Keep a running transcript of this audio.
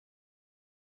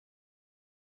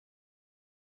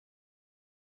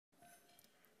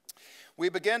We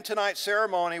begin tonight's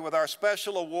ceremony with our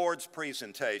special awards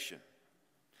presentation.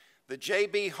 The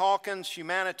J.B. Hawkins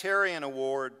Humanitarian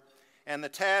Award and the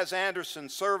Taz Anderson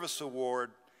Service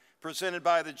Award presented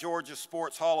by the Georgia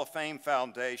Sports Hall of Fame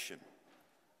Foundation.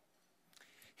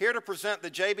 Here to present the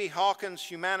J.B. Hawkins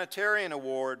Humanitarian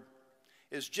Award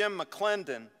is Jim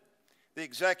McClendon, the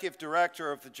Executive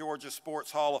Director of the Georgia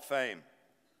Sports Hall of Fame.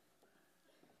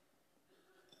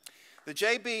 The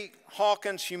J.B.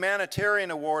 Hawkins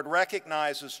Humanitarian Award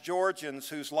recognizes Georgians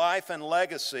whose life and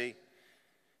legacy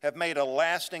have made a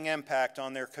lasting impact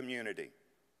on their community,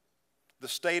 the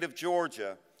state of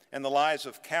Georgia, and the lives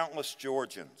of countless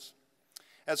Georgians.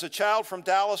 As a child from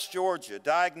Dallas, Georgia,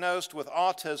 diagnosed with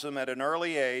autism at an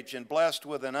early age and blessed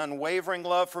with an unwavering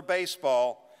love for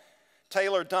baseball,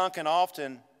 Taylor Duncan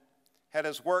often had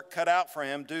his work cut out for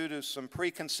him due to some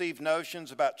preconceived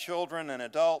notions about children and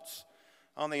adults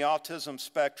on the autism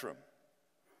spectrum.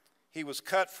 He was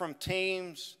cut from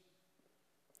teams,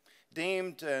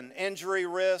 deemed an injury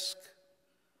risk,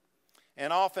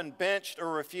 and often benched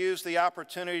or refused the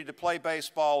opportunity to play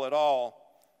baseball at all.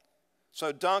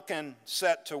 So Duncan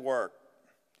set to work.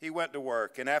 He went to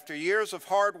work, and after years of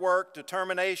hard work,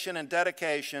 determination, and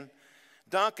dedication,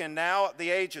 Duncan, now at the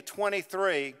age of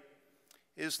 23,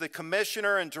 is the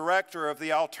commissioner and director of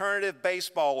the Alternative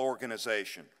Baseball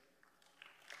Organization.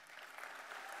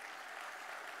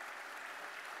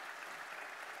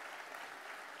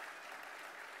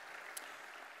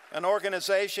 An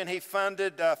organization he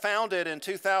founded in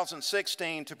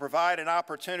 2016 to provide an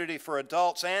opportunity for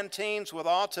adults and teens with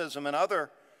autism and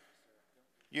other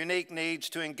unique needs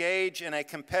to engage in a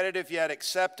competitive yet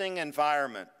accepting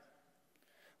environment.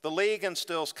 The League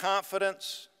instills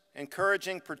confidence,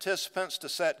 encouraging participants to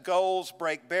set goals,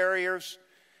 break barriers,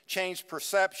 change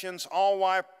perceptions, all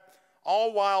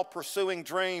while pursuing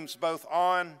dreams both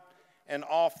on and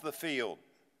off the field.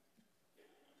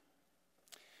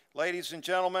 Ladies and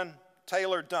gentlemen,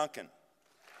 Taylor Duncan.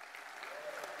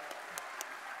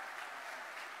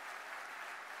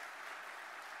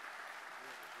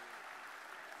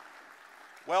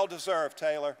 Well deserved,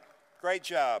 Taylor. Great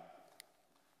job.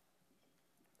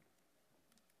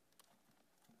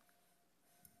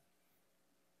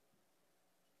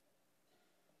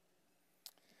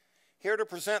 Here to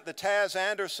present the Taz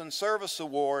Anderson Service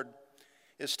Award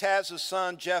is Taz's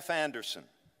son, Jeff Anderson.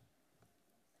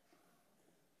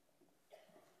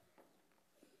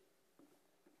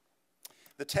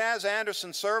 The Taz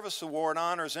Anderson Service Award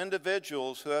honors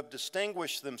individuals who have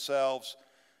distinguished themselves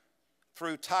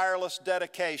through tireless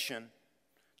dedication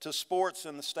to sports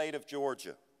in the state of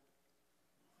Georgia.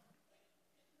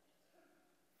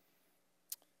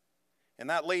 And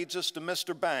that leads us to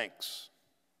Mr. Banks.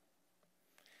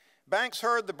 Banks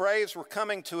heard the Braves were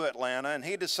coming to Atlanta, and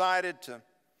he decided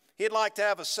he'd like to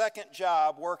have a second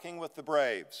job working with the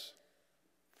Braves.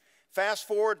 Fast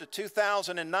forward to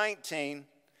 2019,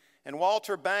 and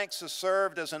Walter Banks has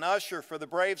served as an usher for the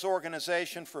Braves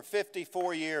organization for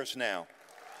 54 years now.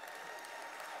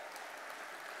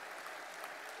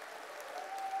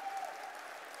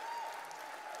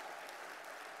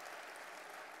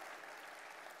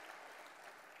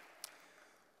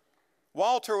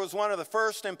 Walter was one of the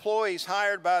first employees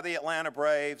hired by the Atlanta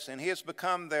Braves, and he has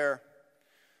become their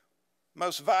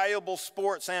most valuable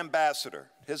sports ambassador.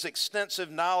 His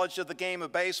extensive knowledge of the game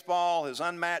of baseball, his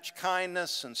unmatched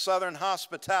kindness and Southern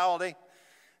hospitality,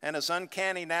 and his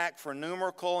uncanny knack for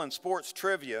numerical and sports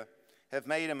trivia have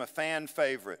made him a fan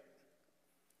favorite.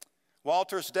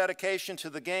 Walter's dedication to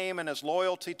the game and his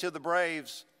loyalty to the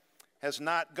Braves has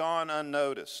not gone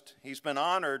unnoticed. He's been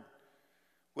honored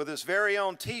with his very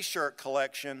own T-shirt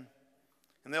collection,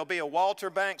 and there'll be a Walter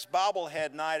Banks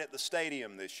bobblehead night at the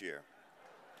stadium this year.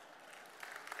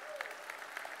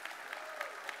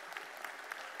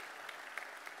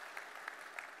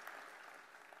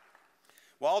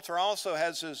 Walter also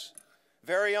has his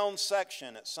very own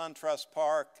section at SunTrust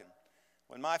Park, and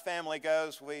when my family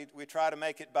goes, we try to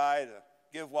make it by to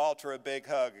give Walter a big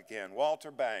hug again.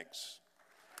 Walter Banks.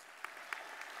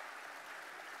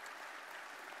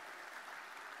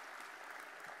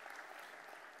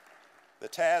 The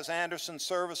Taz Anderson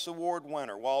Service Award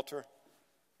winner, Walter.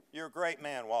 You're a great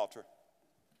man, Walter.